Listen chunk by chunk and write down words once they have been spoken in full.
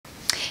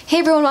Hey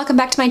everyone, welcome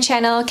back to my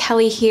channel.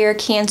 Kelly here,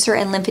 cancer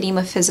and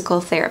lymphedema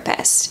physical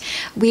therapist.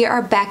 We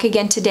are back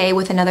again today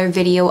with another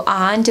video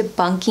on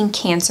debunking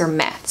cancer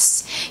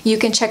myths. You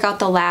can check out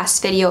the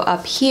last video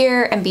up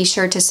here and be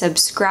sure to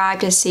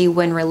subscribe to see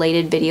when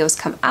related videos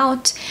come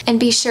out. And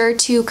be sure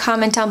to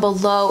comment down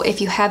below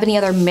if you have any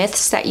other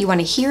myths that you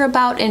want to hear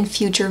about in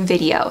future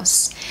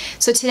videos.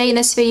 So today in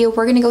this video,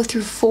 we're going to go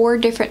through 4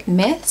 different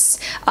myths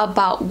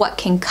about what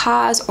can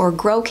cause or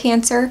grow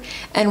cancer,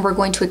 and we're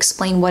going to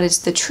explain what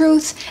is the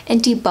truth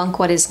and debunk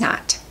what is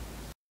not.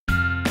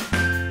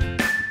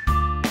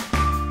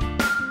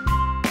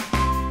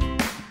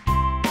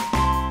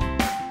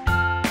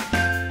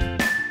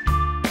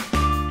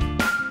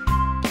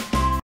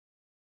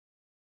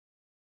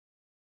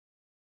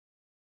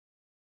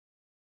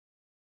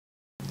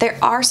 There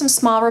are some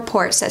small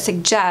reports that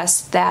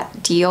suggest that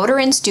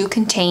deodorants do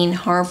contain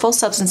harmful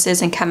substances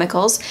and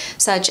chemicals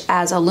such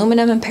as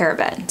aluminum and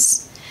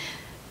parabens.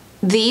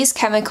 These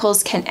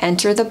chemicals can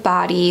enter the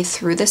body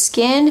through the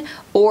skin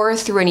or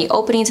through any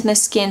openings in the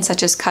skin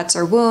such as cuts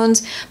or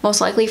wounds, most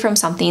likely from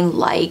something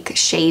like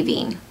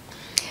shaving.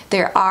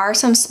 There are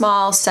some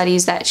small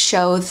studies that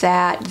show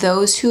that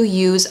those who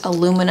use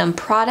aluminum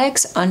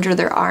products under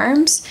their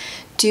arms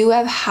do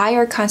have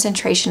higher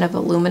concentration of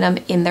aluminum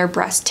in their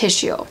breast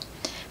tissue.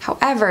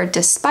 However,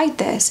 despite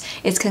this,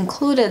 it's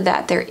concluded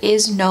that there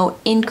is no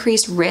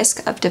increased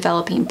risk of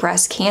developing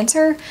breast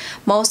cancer,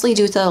 mostly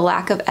due to the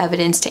lack of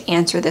evidence to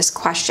answer this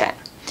question.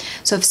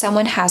 So if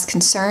someone has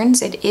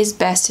concerns, it is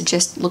best to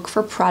just look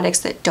for products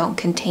that don't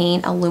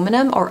contain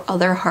aluminum or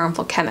other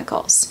harmful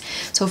chemicals.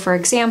 So for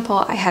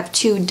example, I have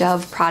 2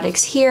 Dove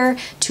products here,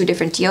 2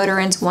 different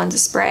deodorants, one's a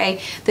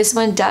spray. This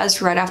one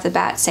does right off the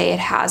bat say it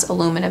has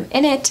aluminum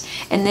in it,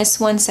 and this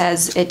one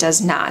says it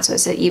does not.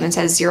 So it even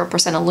says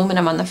 0%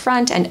 aluminum on the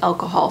front and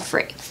alcohol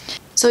free.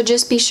 So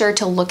just be sure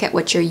to look at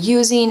what you're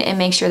using and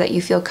make sure that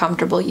you feel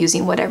comfortable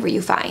using whatever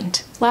you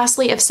find.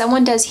 Lastly, if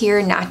someone does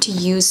hear not to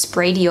use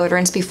spray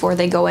deodorants before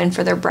they go in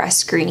for their breast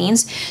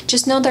screenings,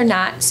 just know they're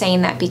not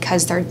saying that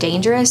because they're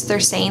dangerous. They're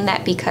saying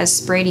that because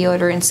spray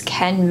deodorants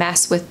can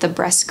mess with the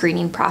breast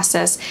screening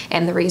process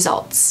and the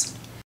results.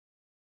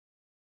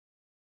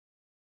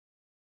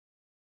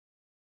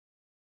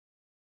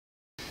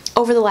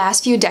 Over the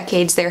last few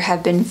decades, there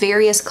have been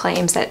various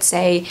claims that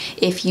say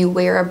if you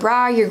wear a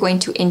bra, you're going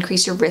to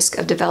increase your risk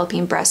of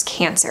developing breast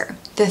cancer.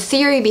 The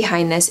theory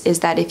behind this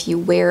is that if you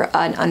wear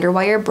an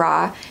underwire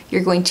bra,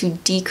 you're going to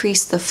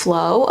decrease the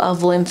flow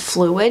of lymph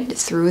fluid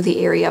through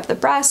the area of the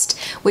breast,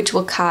 which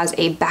will cause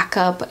a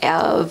backup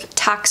of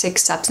toxic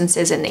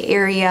substances in the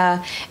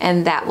area,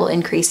 and that will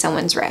increase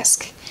someone's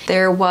risk.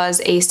 There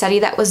was a study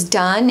that was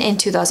done in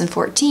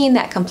 2014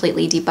 that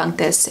completely debunked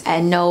this,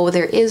 and no,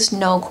 there is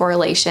no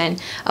correlation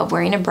of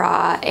wearing a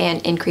bra and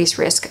increased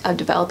risk of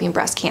developing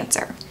breast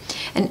cancer.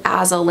 And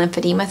as a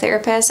lymphedema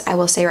therapist, I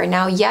will say right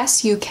now,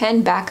 yes, you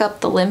can back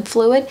up the lymph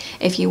fluid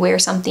if you wear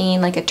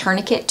something like a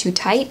tourniquet too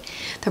tight.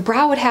 The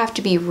bra would have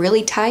to be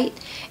really tight,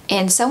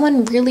 and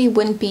someone really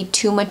wouldn't be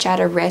too much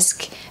at a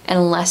risk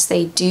unless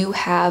they do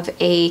have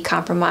a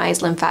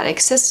compromised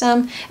lymphatic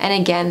system, and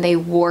again, they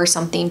wore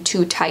something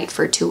too tight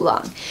for too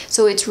long.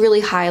 So it's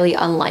really highly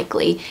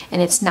unlikely,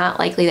 and it's not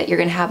likely that you're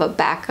going to have a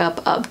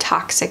backup of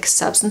toxic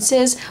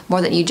substances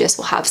more than you just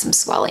will have some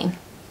swelling.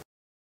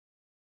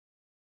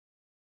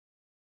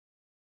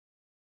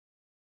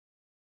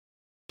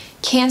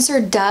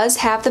 Cancer does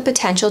have the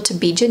potential to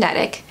be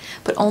genetic,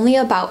 but only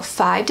about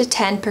 5 to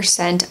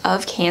 10%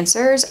 of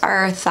cancers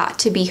are thought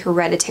to be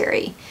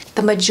hereditary.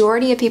 The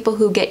majority of people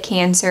who get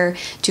cancer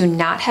do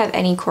not have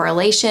any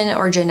correlation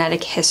or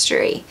genetic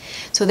history.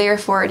 So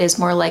therefore, it is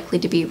more likely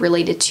to be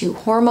related to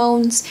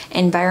hormones,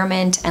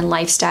 environment, and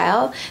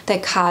lifestyle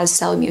that cause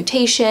cell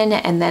mutation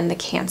and then the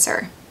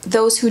cancer.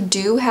 Those who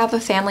do have a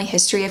family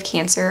history of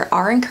cancer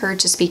are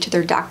encouraged to speak to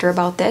their doctor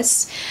about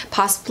this,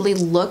 possibly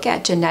look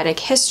at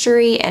genetic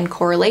history and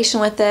correlation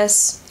with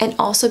this, and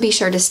also be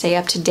sure to stay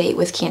up to date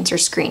with cancer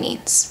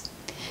screenings.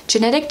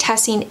 Genetic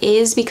testing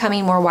is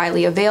becoming more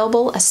widely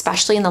available,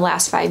 especially in the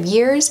last 5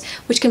 years,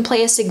 which can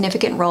play a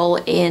significant role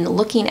in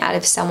looking at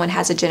if someone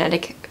has a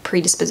genetic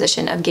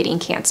predisposition of getting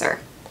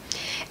cancer.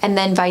 And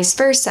then vice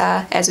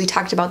versa, as we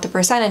talked about the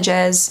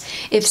percentages,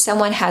 if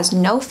someone has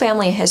no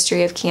family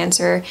history of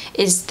cancer,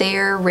 is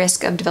their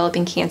risk of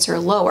developing cancer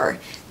lower?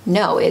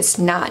 No, it's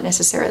not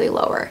necessarily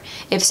lower.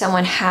 If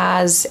someone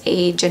has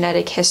a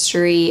genetic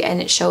history and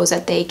it shows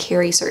that they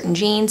carry certain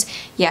genes,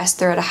 yes,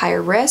 they're at a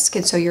higher risk,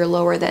 and so you're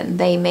lower than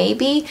they may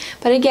be.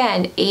 But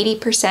again,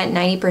 80%,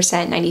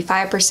 90%,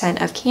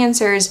 95% of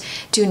cancers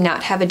do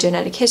not have a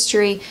genetic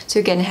history. So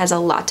again, it has a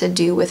lot to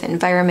do with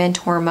environment,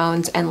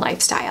 hormones, and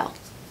lifestyle.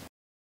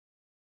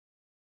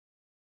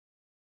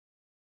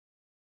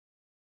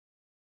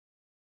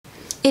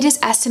 It is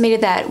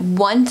estimated that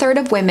 1/3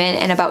 of women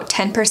and about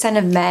 10%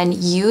 of men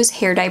use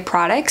hair dye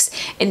products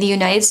in the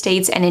United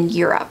States and in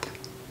Europe.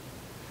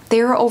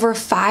 There are over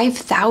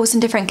 5,000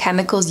 different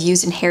chemicals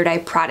used in hair dye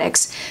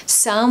products,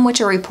 some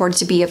which are reported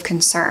to be of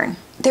concern.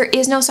 There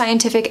is no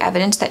scientific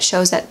evidence that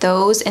shows that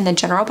those in the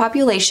general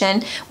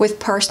population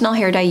with personal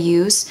hair dye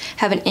use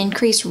have an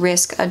increased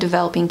risk of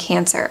developing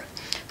cancer.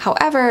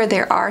 However,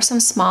 there are some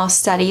small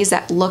studies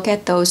that look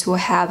at those who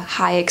have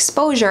high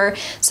exposure,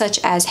 such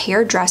as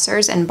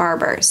hairdressers and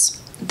barbers.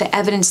 The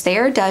evidence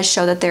there does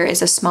show that there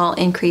is a small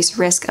increased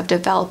risk of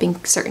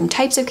developing certain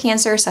types of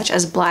cancer, such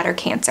as bladder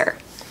cancer.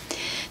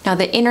 Now,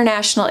 the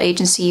International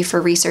Agency for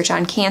Research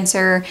on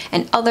Cancer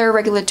and other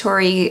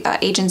regulatory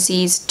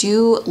agencies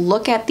do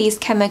look at these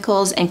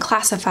chemicals and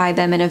classify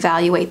them and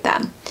evaluate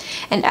them.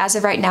 And as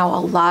of right now,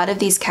 a lot of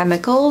these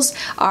chemicals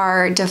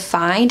are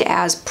defined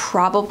as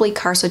probably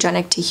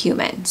carcinogenic to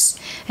humans.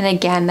 And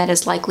again, that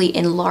is likely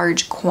in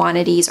large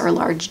quantities or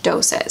large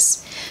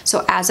doses.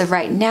 So as of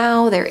right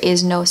now, there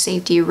is no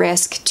safety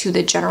risk to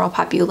the general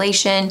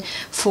population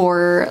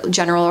for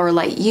general or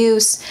light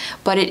use,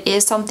 but it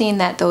is something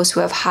that those who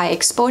have high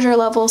exposure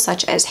levels,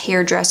 such as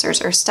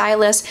hairdressers or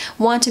stylists,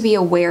 want to be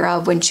aware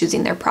of when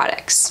choosing their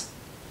products.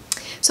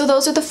 So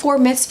those are the 4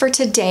 myths for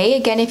today.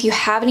 Again, if you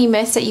have any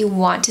myths that you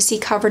want to see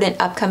covered in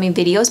upcoming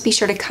videos, be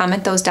sure to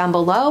comment those down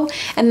below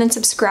and then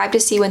subscribe to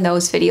see when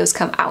those videos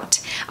come out.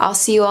 I'll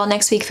see you all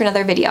next week for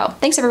another video.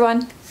 Thanks,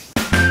 everyone.